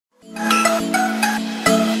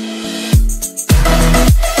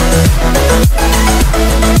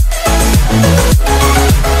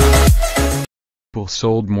Apple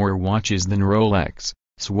sold more watches than Rolex,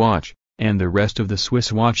 Swatch, and the rest of the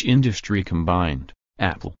Swiss watch industry combined.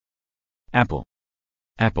 Apple.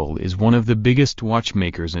 Apple is one of the biggest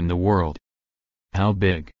watchmakers in the world. How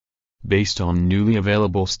big? Based on newly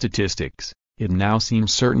available statistics, it now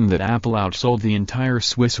seems certain that Apple outsold the entire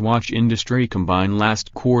Swiss watch industry combined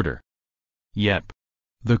last quarter. Yep.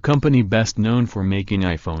 The company best known for making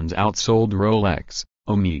iPhones outsold Rolex,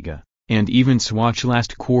 Omega, and even Swatch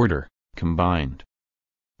last quarter, combined.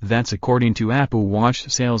 That's according to Apple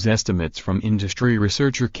Watch sales estimates from industry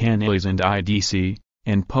researcher Canalys and IDC,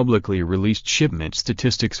 and publicly released shipment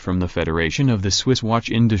statistics from the Federation of the Swiss Watch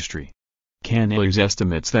Industry. Canalys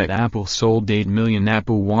estimates that Apple sold 8 million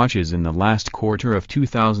Apple Watches in the last quarter of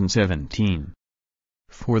 2017.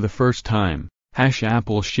 For the first time,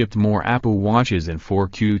 Apple shipped more Apple Watches in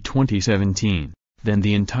 4Q 2017 than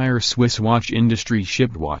the entire Swiss watch industry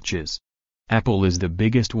shipped watches. Apple is the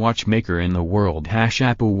biggest watchmaker in the world.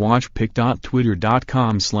 Apple Watch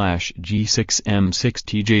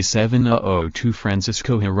pic.twitter.com/G6M6TJ702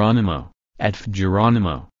 Francisco Geronimo,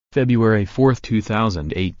 @Geronimo, February 4,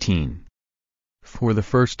 2018. For the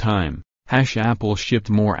first time, Apple shipped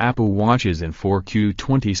more Apple Watches in 4Q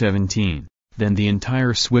 2017 than the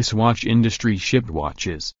entire Swiss watch industry shipped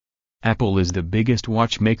watches. Apple is the biggest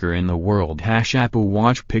watchmaker in the world. Apple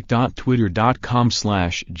Watch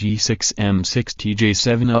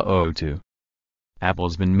pic.twitter.com/G6M6TJ702.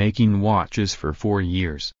 Apple's been making watches for 4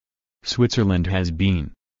 years. Switzerland has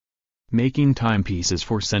been making timepieces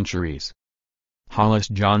for centuries. Hollis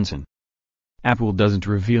Johnson. Apple doesn't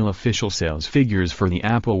reveal official sales figures for the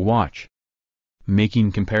Apple Watch,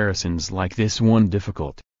 making comparisons like this one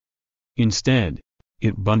difficult. Instead,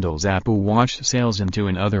 it bundles Apple Watch sales into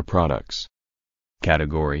an other products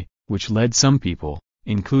category, which led some people,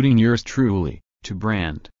 including yours truly, to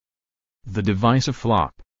brand the device a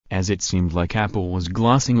flop, as it seemed like Apple was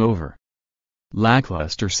glossing over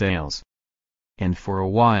lackluster sales. And for a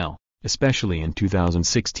while, especially in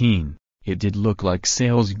 2016, it did look like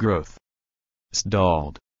sales growth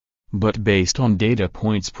stalled. But based on data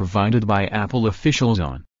points provided by Apple officials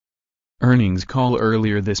on earnings call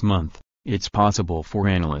earlier this month, it's possible for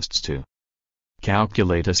analysts to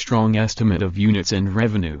calculate a strong estimate of units and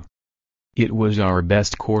revenue. It was our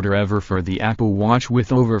best quarter ever for the Apple Watch,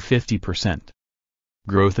 with over 50%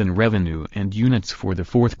 growth in revenue and units for the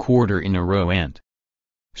fourth quarter in a row, and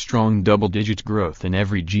strong double-digit growth in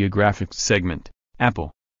every geographic segment,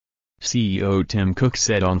 Apple CEO Tim Cook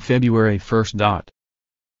said on February 1.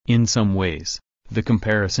 In some ways, the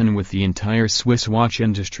comparison with the entire Swiss watch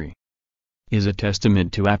industry is a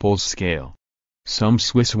testament to Apple's scale. Some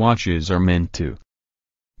Swiss watches are meant to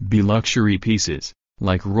be luxury pieces,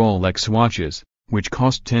 like Rolex watches, which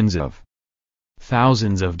cost tens of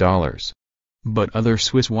thousands of dollars. But other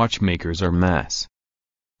Swiss watchmakers are mass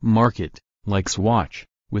market, like Swatch,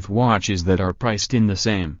 with watches that are priced in the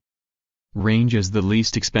same range as the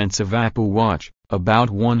least expensive Apple Watch, about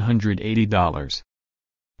 $180.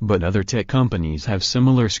 But other tech companies have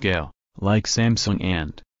similar scale, like Samsung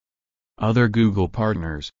and other Google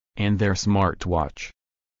partners, and their smartwatch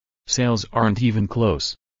sales aren't even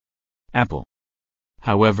close.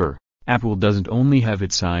 However, Apple doesn't only have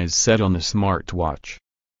its eyes set on the smartwatch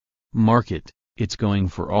market, it's going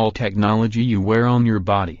for all technology you wear on your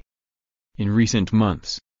body. In recent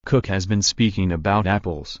months, Cook has been speaking about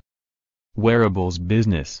Apple's wearables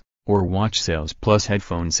business, or watch sales plus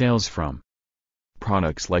headphone sales from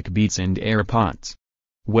products like Beats and AirPods.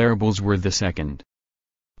 Wearables were the second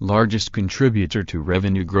largest contributor to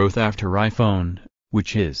revenue growth after iPhone,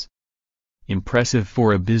 which is impressive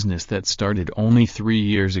for a business that started only 3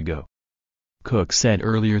 years ago. Cook said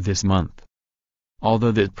earlier this month.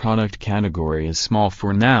 Although that product category is small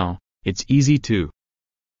for now, it's easy to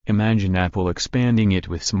imagine Apple expanding it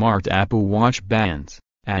with smart Apple Watch bands,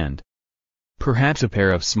 and perhaps a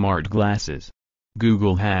pair of smart glasses.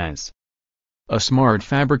 Google has a smart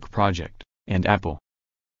fabric project, and Apple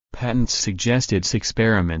patents suggest it's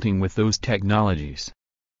experimenting with those technologies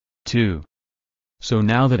too. So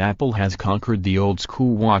now that Apple has conquered the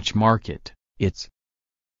old-school watch market, it's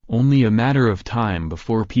only a matter of time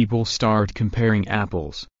before people start comparing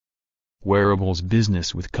Apple's wearables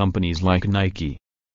business with companies like Nike,